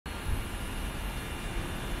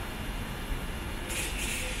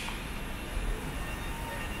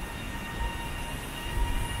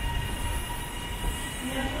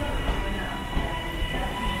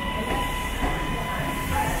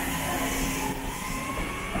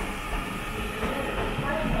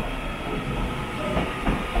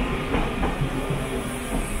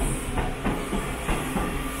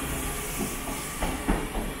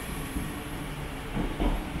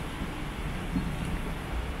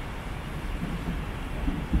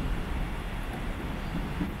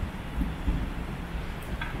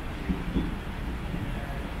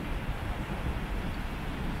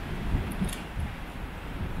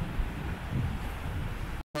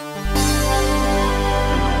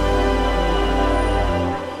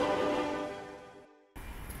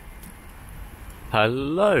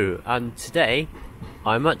Hello, and today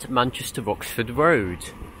I'm at Manchester Roxford Road,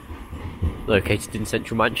 located in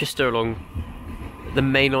central Manchester along the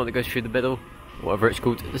main line that goes through the middle, whatever it's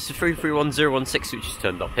called. This is 331016 which is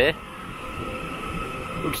turned up here,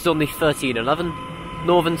 which is on the 1311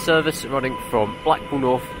 Northern service running from Blackpool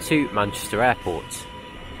North to Manchester Airport.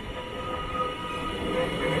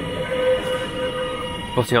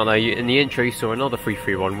 Spotting out there in the intro you saw another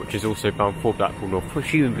 331 which is also bound for Blackpool North,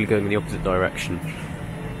 presumably going in the opposite direction.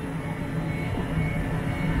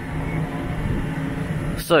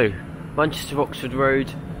 So, Manchester Roxford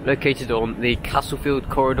Road, located on the Castlefield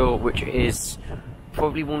Corridor, which is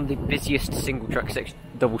probably one of the busiest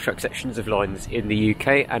double track sections of lines in the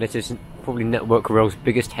UK, and it is probably Network Rail's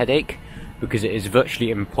biggest headache because it is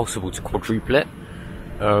virtually impossible to quadruple it.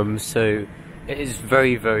 So it is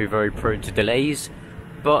very prone to delays.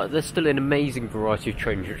 But there's still an amazing variety of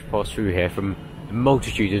trains which pass through here from a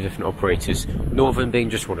multitude of different operators, Northern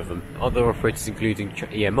being just one of them. Other operators including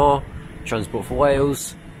EMR, Transport for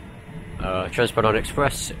Wales, Transpennine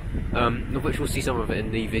Express, of which we'll see some of it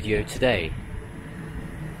in the video today.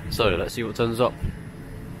 So let's see what turns up.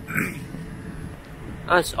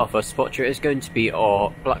 As our first spot here is going to be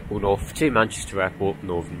our Blackpool North to Manchester Airport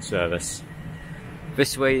Northern service.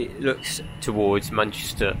 This way looks towards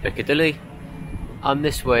Manchester Piccadilly, and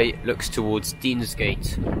this way looks towards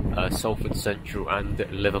Deansgate, Salford Central and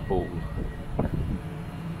Liverpool.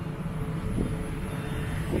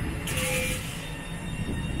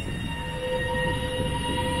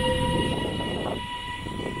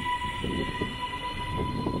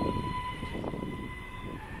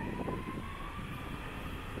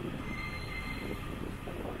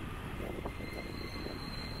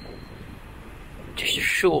 Just a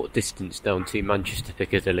short distance down to Manchester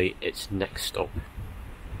Piccadilly, its next stop.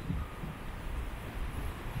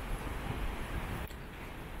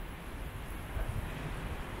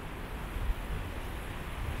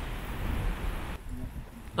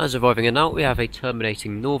 As arriving in out, we have a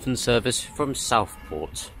terminating Northern service from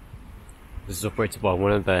Southport. This is operated by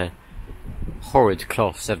one of their horrid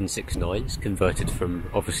Class 769s, converted from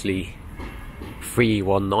obviously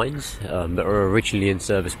 319s that were originally in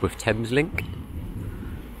service with Thameslink.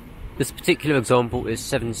 This particular example is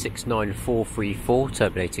 769434,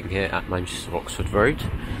 terminating here at Manchester Roxford Road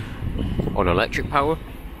on electric power.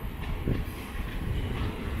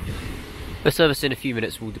 The service in a few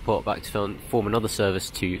minutes will depart back to form another service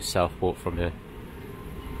to Southport from here.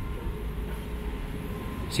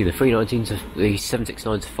 See, the 319s, the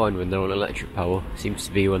 769s are fine when they're on electric power. Seems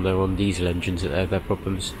to be when they're on diesel engines that they have their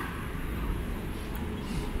problems.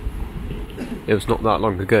 It was not that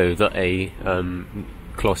long ago that a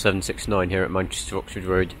Class 769 here at Manchester Oxford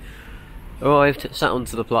Road arrived, sat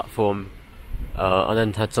onto the platform, and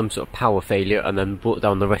then had some sort of power failure, and then brought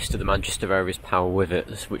down the rest of the Manchester area's power with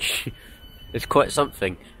it, which is quite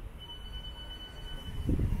something.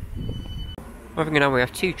 Moving on, we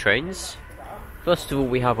have two trains. First of all,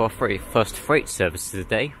 we have our first freight service of the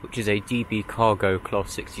day, which is a DB Cargo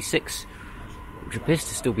Class 66, which appears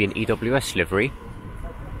to still be an EWS livery,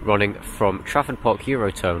 running from Trafford Park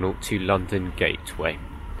Euroterminal to London Gateway.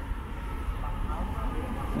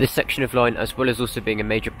 This section of line, as well as also being a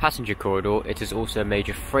major passenger corridor, it is also a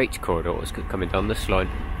major freight corridor that's coming down this line.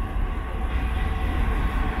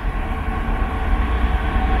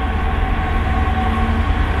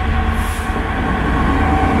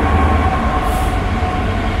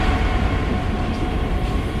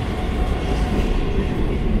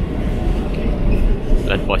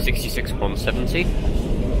 Led by 66170.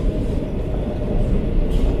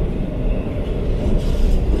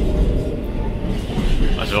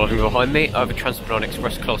 As arriving behind me, I have a Transpennine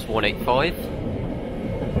Express Class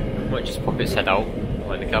 185. Might just pop its head out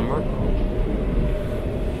behind the camera.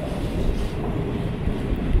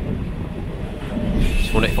 It's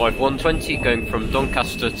 185-120 going from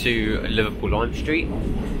Doncaster to Liverpool Lime Street.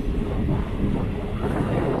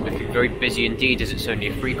 Looking very busy indeed, as it's only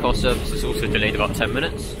a 3-car service. It's also delayed about 10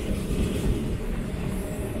 minutes.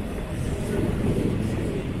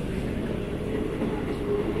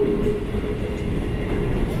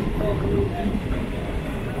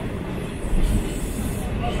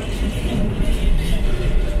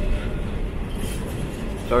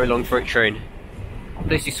 Very long freight train.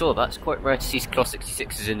 As you saw, that's quite rare to see Class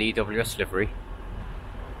 66s in the EWS livery.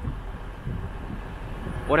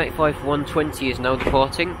 185-120 is now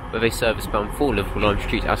departing, with a service bound for Liverpool Lime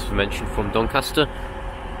Street, as mentioned, from Doncaster.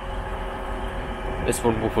 This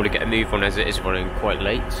one will probably get a move on as it is running quite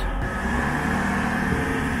late.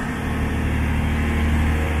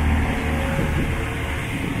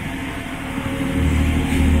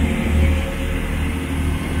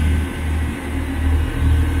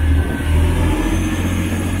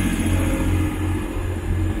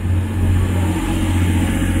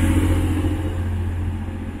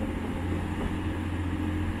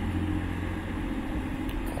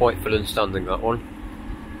 quite full and standing, that one.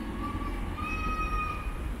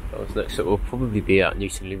 That next stop will probably be at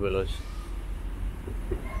Newton-le-Willows.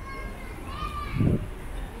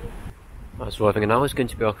 As we're having an hour is going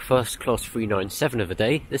to be our first class 397 of the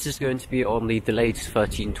day. This is going to be on the delayed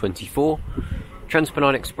 1324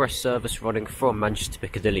 Transpennine Express service running from Manchester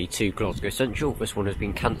Piccadilly to Glasgow Central. This one has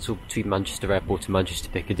been cancelled between Manchester Airport and Manchester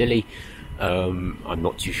Piccadilly. I'm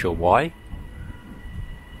not too sure why.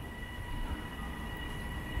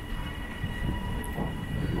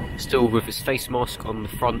 Still with his face mask on the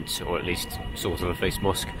front, or at least sort of a face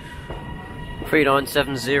mask.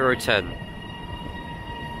 397010.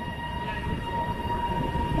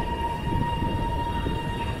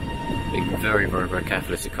 Being very, very, very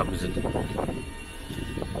careful as it comes in.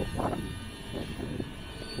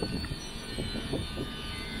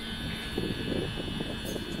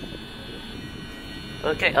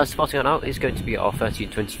 Okay, as starting on out is going to be our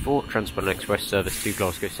 1324 Transpennine Express service to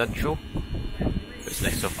Glasgow Central. It's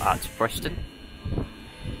next off at Preston.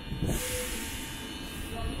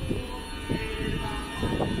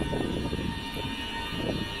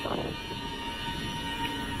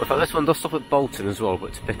 In fact, this one does stop at Bolton as well,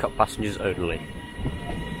 but to pick up passengers only.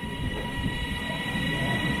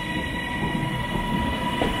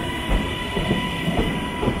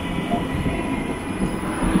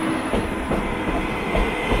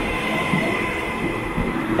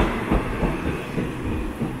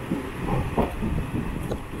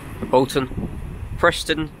 Bolton,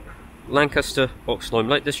 Preston, Lancaster, Oxenholme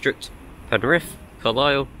Lake District, Penrith,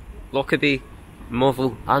 Carlisle, Lockerbie,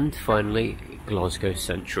 Moville, and finally Glasgow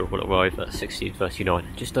Central will arrive at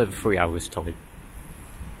 16:39, just over 3 hours time.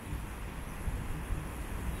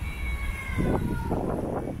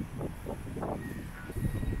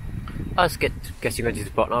 As getting ready to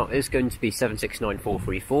depart now is going to be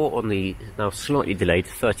 769434 on the now slightly delayed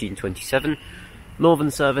 1327 Northern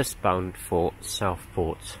service bound for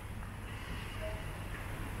Southport.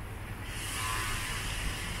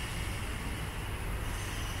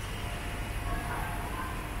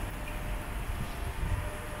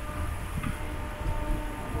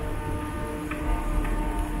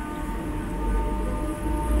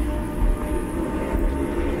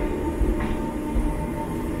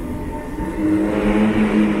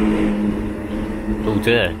 Oh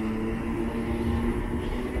dear.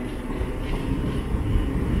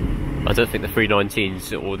 I don't think the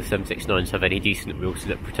 319s or the 769s have any decent wheel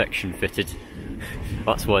slip protection fitted.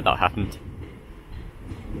 That's why that happened.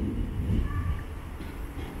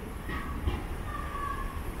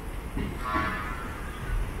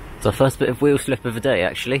 It's our first bit of wheel slip of the day,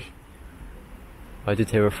 actually. I did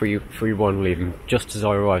hear a 3-1 leaving. Just as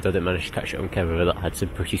I arrived, I didn't manage to catch it on camera. That had some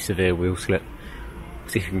pretty severe wheel slip.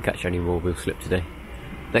 See if we can catch any more wheel slip today.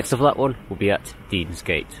 Next of that one will be at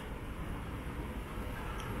Deansgate.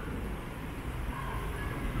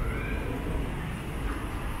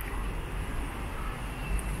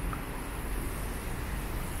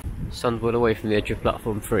 Stand well away from the edge of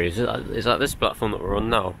platform 3. Is that this platform that we're on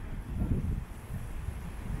now?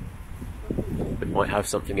 We might have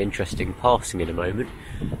something interesting passing in a moment.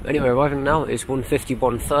 Anyway, arriving now is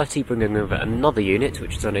 151:30, bringing over another unit,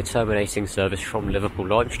 which is on a terminating service from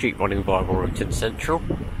Liverpool-Lime Street, running via Warrington Central.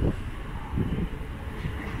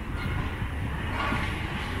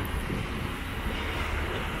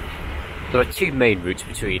 There are two main routes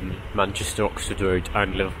between Manchester Oxford Road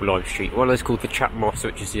and Liverpool-Lime Street. One is called the Chatmoss,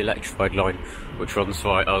 which is the electrified line, which runs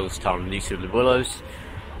via Earlstown and Newton-le-Willows.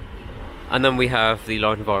 And then we have the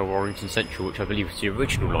line via Warrington Central, which I believe is the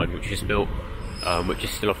original line which is built, which is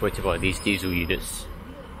still operated by these diesel units,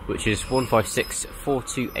 which is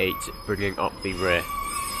 156428, bringing up the rear.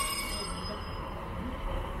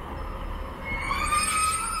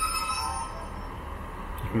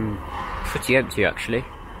 Pretty empty, actually.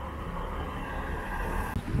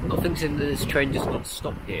 Nothing's in this train does not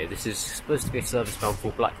stop here. This is supposed to be a service bound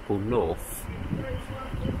for Blackpool North.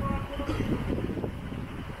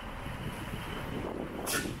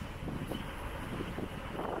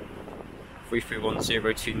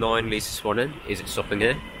 (331.029) leads this one in. Is it stopping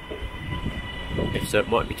here? If so, it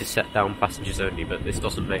might be to set down passengers only, but this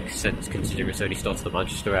doesn't make sense considering it's only started at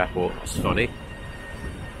Manchester Airport. That's funny.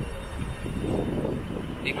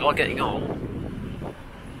 People are getting on.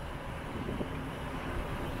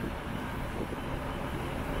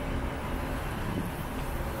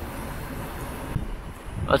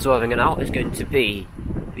 As we're having an out is going to be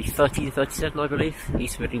the 1337, I believe,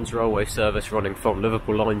 East Midlands Railway service running from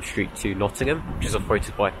Liverpool-Lime Street to Nottingham, which is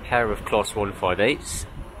operated by a pair of Class 158s.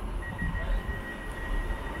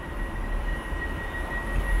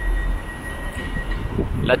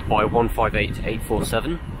 Led by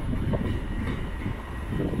 158847.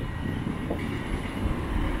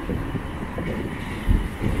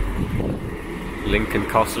 Lincoln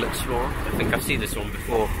Castle Explorer. I think I've seen this one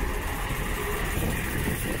before.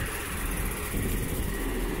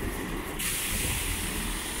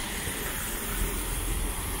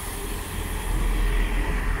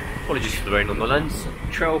 Apologies for the rain on the lens.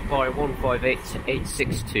 Trail by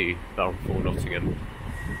 158862 bound for Nottingham.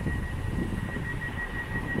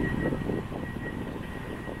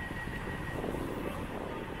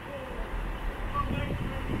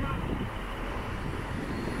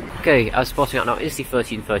 Okay, as spotting out now is the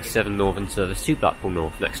 1337 Northern service to Blackpool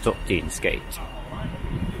North, next stop Deansgate.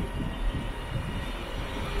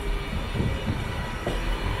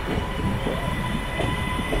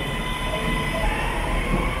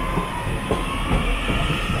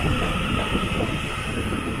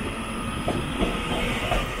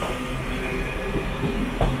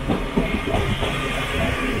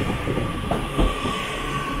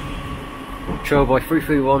 Trail by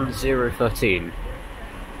 331013.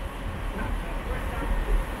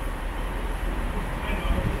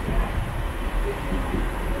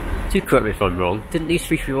 Do correct me if I'm wrong, didn't these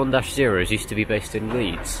 331-0s used to be based in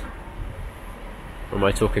Leeds? Or am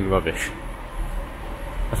I talking rubbish?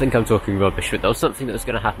 I think I'm talking rubbish, but there was something that was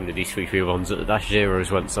going to happen to these 331s, that the dash zeros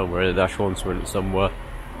went somewhere and the dash ones went somewhere.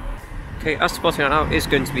 Okay, as spotting out now is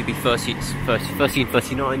going to be the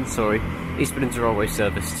 1339, East Midlands Railway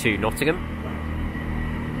service to Nottingham.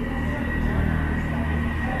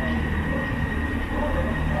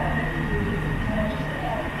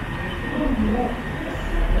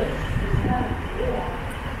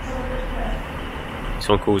 This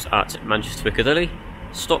one calls at Manchester Piccadilly,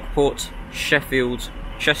 Stockport, Sheffield,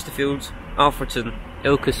 Chesterfield, Alfreton,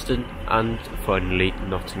 Ilkeston, and finally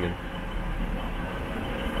Nottingham.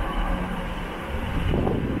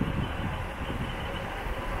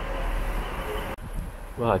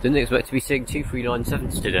 Well, I didn't expect to be seeing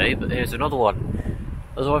 2397s today, but here's another one.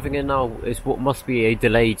 Arriving in now is what must be a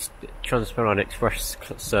delayed Transpennine Express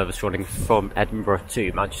service running from Edinburgh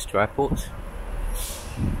to Manchester Airport.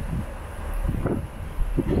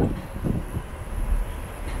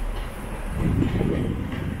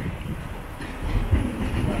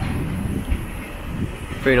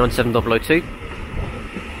 Three 97002.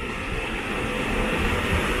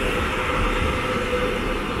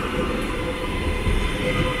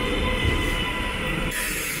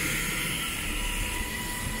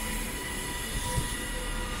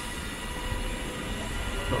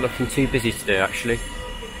 Not looking too busy today, actually.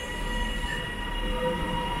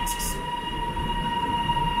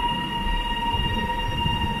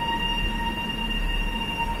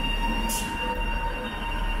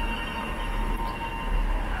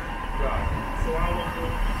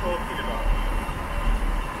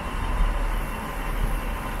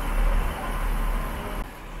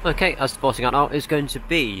 Okay, as spotting out now is going to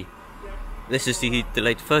be, this is the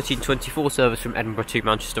delayed 1324 service from Edinburgh to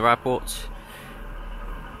Manchester Airport.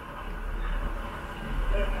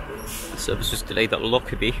 The service was delayed at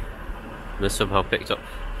Lockerbie and has somehow picked up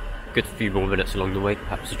a good few more minutes along the way,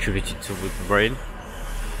 perhaps attributed to the rain.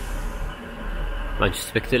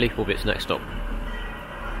 Manchester Piccadilly will be its next stop.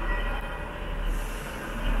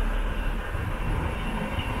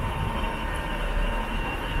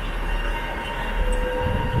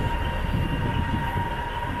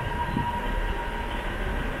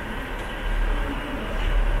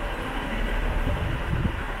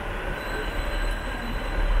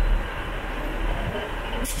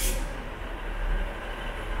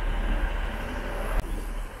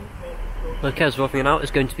 Okay, as roughing out is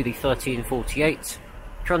going to be the 1348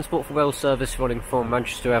 Transport for Rail service running from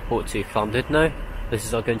Manchester Airport to Llandudno. This is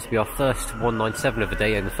going to be our first 197 of the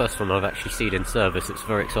day and the first one I've actually seen in service. It's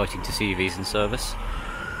very exciting to see these in service.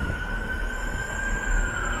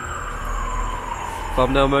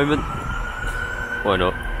 Thumbnail moment? Why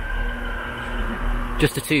not?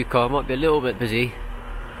 Just a 2 car, might be a little bit busy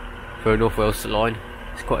for a North Wales line.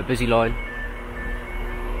 It's quite a busy line.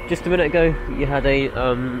 Just a minute ago, you had a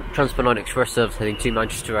Transpennine Express service heading to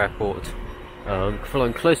Manchester Airport,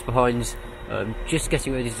 following close behind, just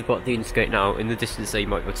getting ready to depart Deansgate now. In the distance there you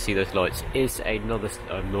might be able to see those lights, is another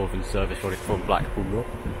northern service running from Blackpool North.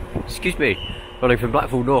 Excuse me, running from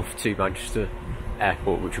Blackpool North to Manchester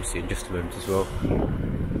Airport, which we'll see in just a moment as well.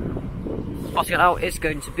 Spotting it out is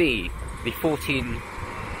going to be the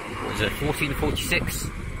 1446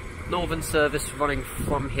 Northern service running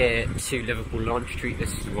from here to Liverpool-Nottingham Street.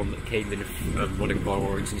 This is the one that came in running via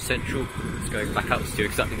Warrington Central. It's going back out to do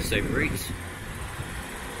exactly the same route.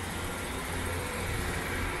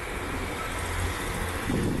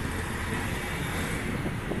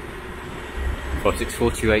 For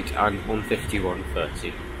 648 and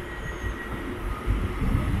 151.30.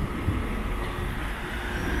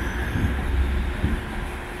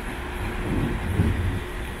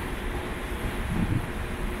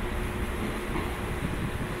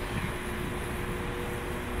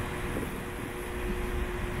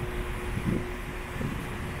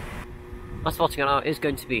 Our starting hour is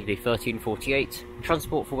going to be the 13:48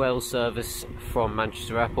 Transport for Wales service from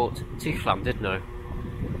Manchester Airport to Llandudno,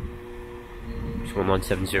 which is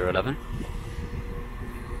 197011.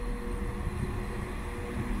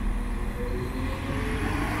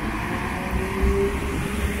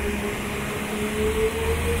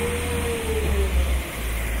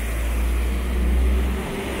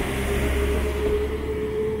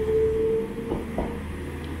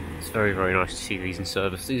 Very, very nice to see these in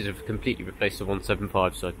service. These have completely replaced the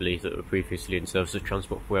 175s, I believe, that were previously in service of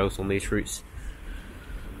Transport for Wales on these routes.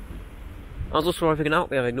 As also arriving out,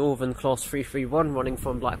 we have a Northern Class 331 running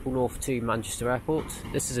from Blackpool North to Manchester Airport.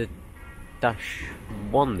 This is a Dash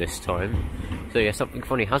 1 this time. So yeah, something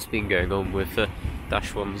funny has been going on with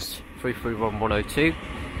Dash 1's 331-102.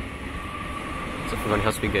 Something funny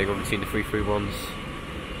has been going on between the 331s.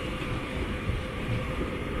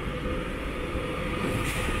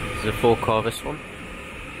 This is a 4-car, this one.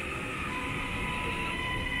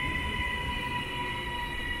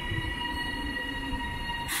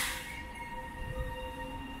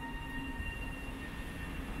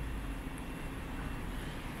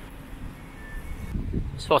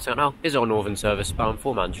 Starting out now is our Northern service bound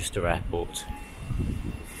for Manchester Airport.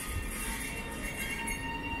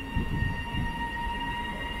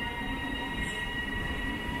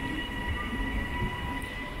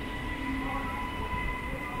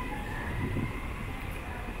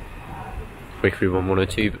 Through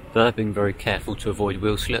 102, but they're being very careful to avoid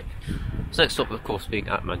wheel slip. So next stop, of course, being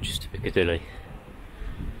at Manchester Piccadilly.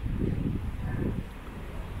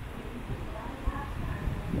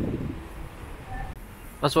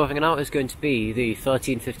 As we're arriving out is going to be the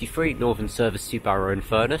 13:53 Northern service to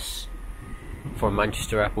Barrow-in-Furness from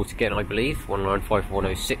Manchester Airport again, I believe.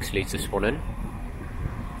 195106 leads this one in.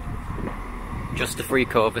 Just a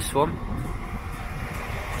 3-car, this one.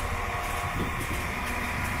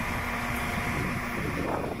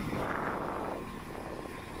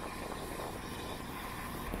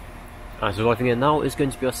 As arriving in now is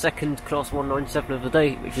going to be our second Class 197 of the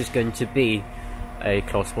day, which is going to be a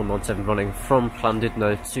Class 197 running from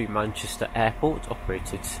Llandudno to Manchester Airport,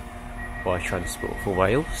 operated by Transport for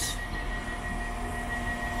Wales,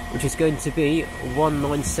 which is going to be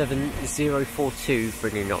 197042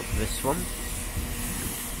 bringing up this one.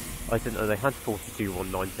 I didn't know they had 42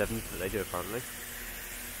 197s, but they do apparently.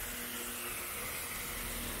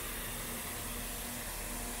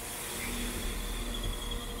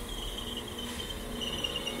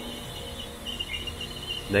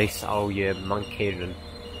 Nice, oh yeah, Manchester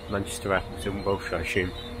Manchester Airport in Welsh, I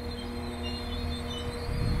assume.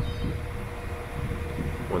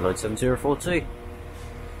 197042.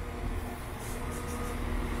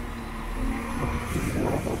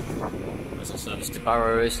 As our service to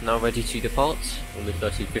Barrow is now ready to depart on the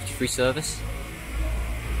 13:53 service.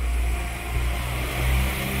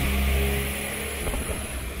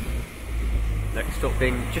 Next stop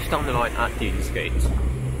being just down the line at Deansgate.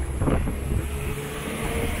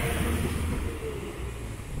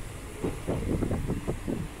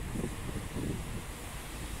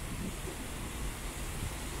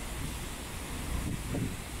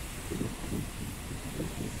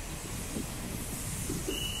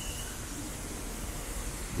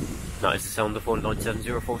 That is the sound of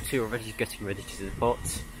 197042 already getting ready to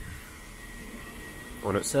depart.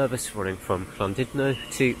 On its service running from Llandudno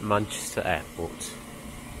to Manchester Airport.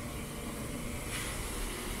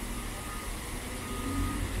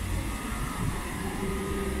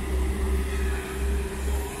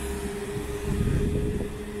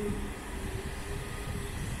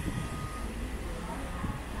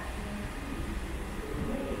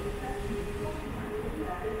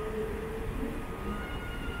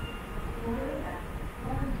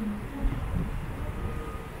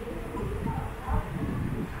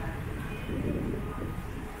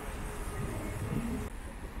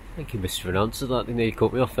 Thank you, Mr. Announcer. That nearly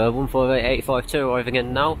caught me off there. 158852 arriving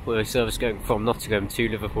in now, with a service going from Nottingham to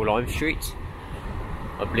Liverpool-Lime Street.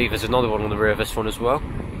 I believe there's another one on the rear of this one as well.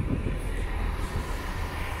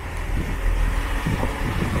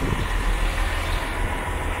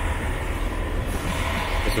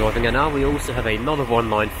 As arriving in now, we also have another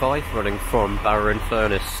 195 running from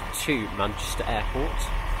Barrow-in-Furness to Manchester Airport.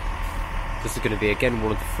 This is going to be again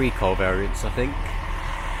one of the 3-car variants, I think.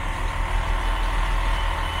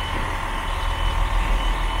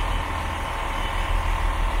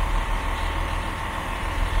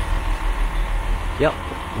 Yep,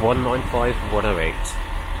 195108.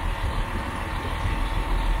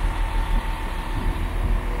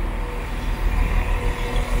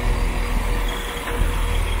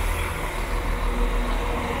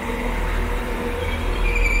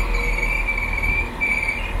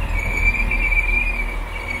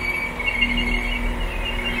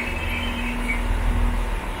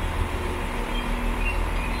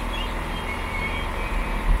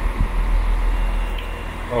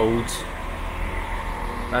 old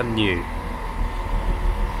and new.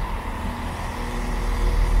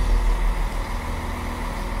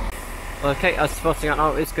 Okay, as starting out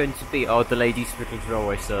now is going to be our delayed East Midlands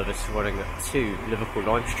Railway service running to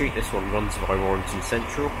Liverpool-Lime Street. This one runs via Warrington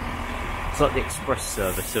Central. It's like the express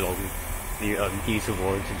service along the diesel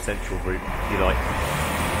Warrington Central route, if you like.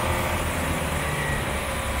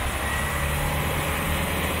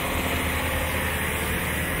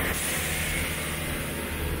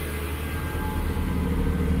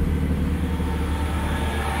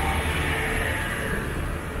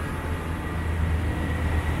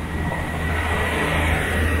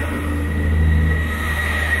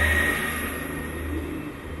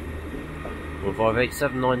 Or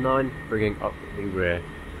 58799, bringing up the rear.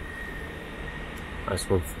 As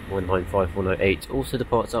 195108 also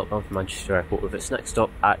departs outbound from Manchester Airport with its next stop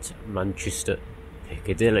at Manchester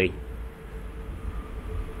Piccadilly.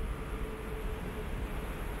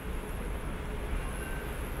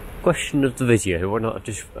 Question of the video, why not I've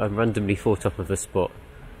just randomly thought up of the spot.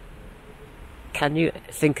 Can you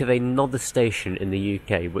think of another station in the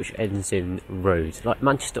UK which ends in road? Like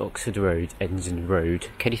Manchester Oxford Road ends in road.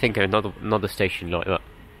 Can you think of another station like that?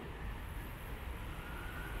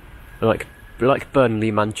 Like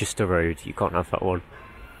Burnley Manchester Road, you can't have that one.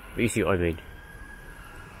 But you see what I mean.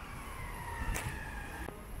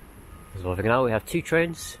 Arriving now, we have two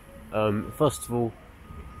trains. First of all,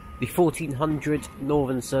 the 1400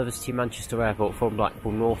 Northern service to Manchester Airport from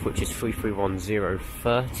Blackpool North, which is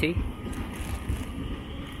 331030.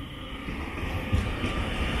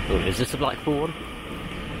 Oh, is this a Blackpool one?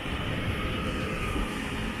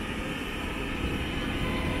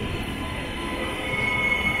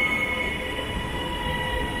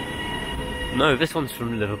 No, this one's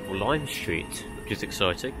from Liverpool-Lime Street, which is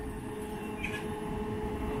exciting.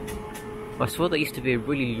 I swear there used to be a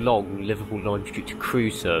really long Liverpool-Lime Street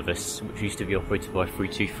crew service, which used to be operated by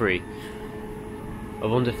 323. I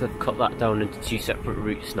wonder if they've cut that down into two separate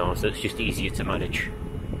routes now, so it's just easier to manage.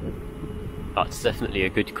 That's definitely a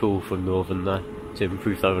good call from Northern there, to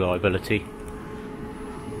improve their reliability.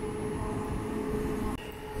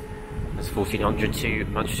 That's 1400 to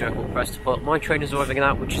Manchester Airport Press Depot. My train is arriving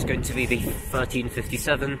out, which is going to be the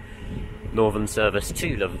 1357 Northern service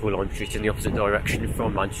to Liverpool-Lime Street in the opposite direction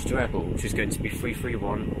from Manchester Airport, which is going to be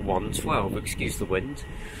 331112. Excuse the wind.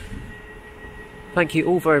 Thank you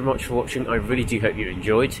all very much for watching. I really do hope you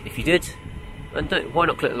enjoyed. If you did, and why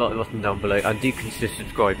not click the like button down below, and do consider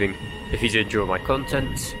subscribing if you do enjoy my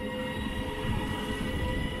content.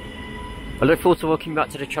 I look forward to welcoming back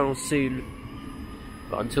to the channel soon,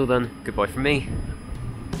 but until then, goodbye from me,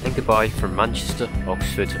 and goodbye from Manchester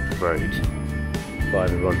Oxford Road. Bye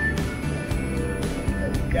everyone.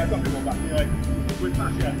 Yeah, I've got to go back anyway. With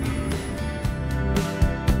that, yeah.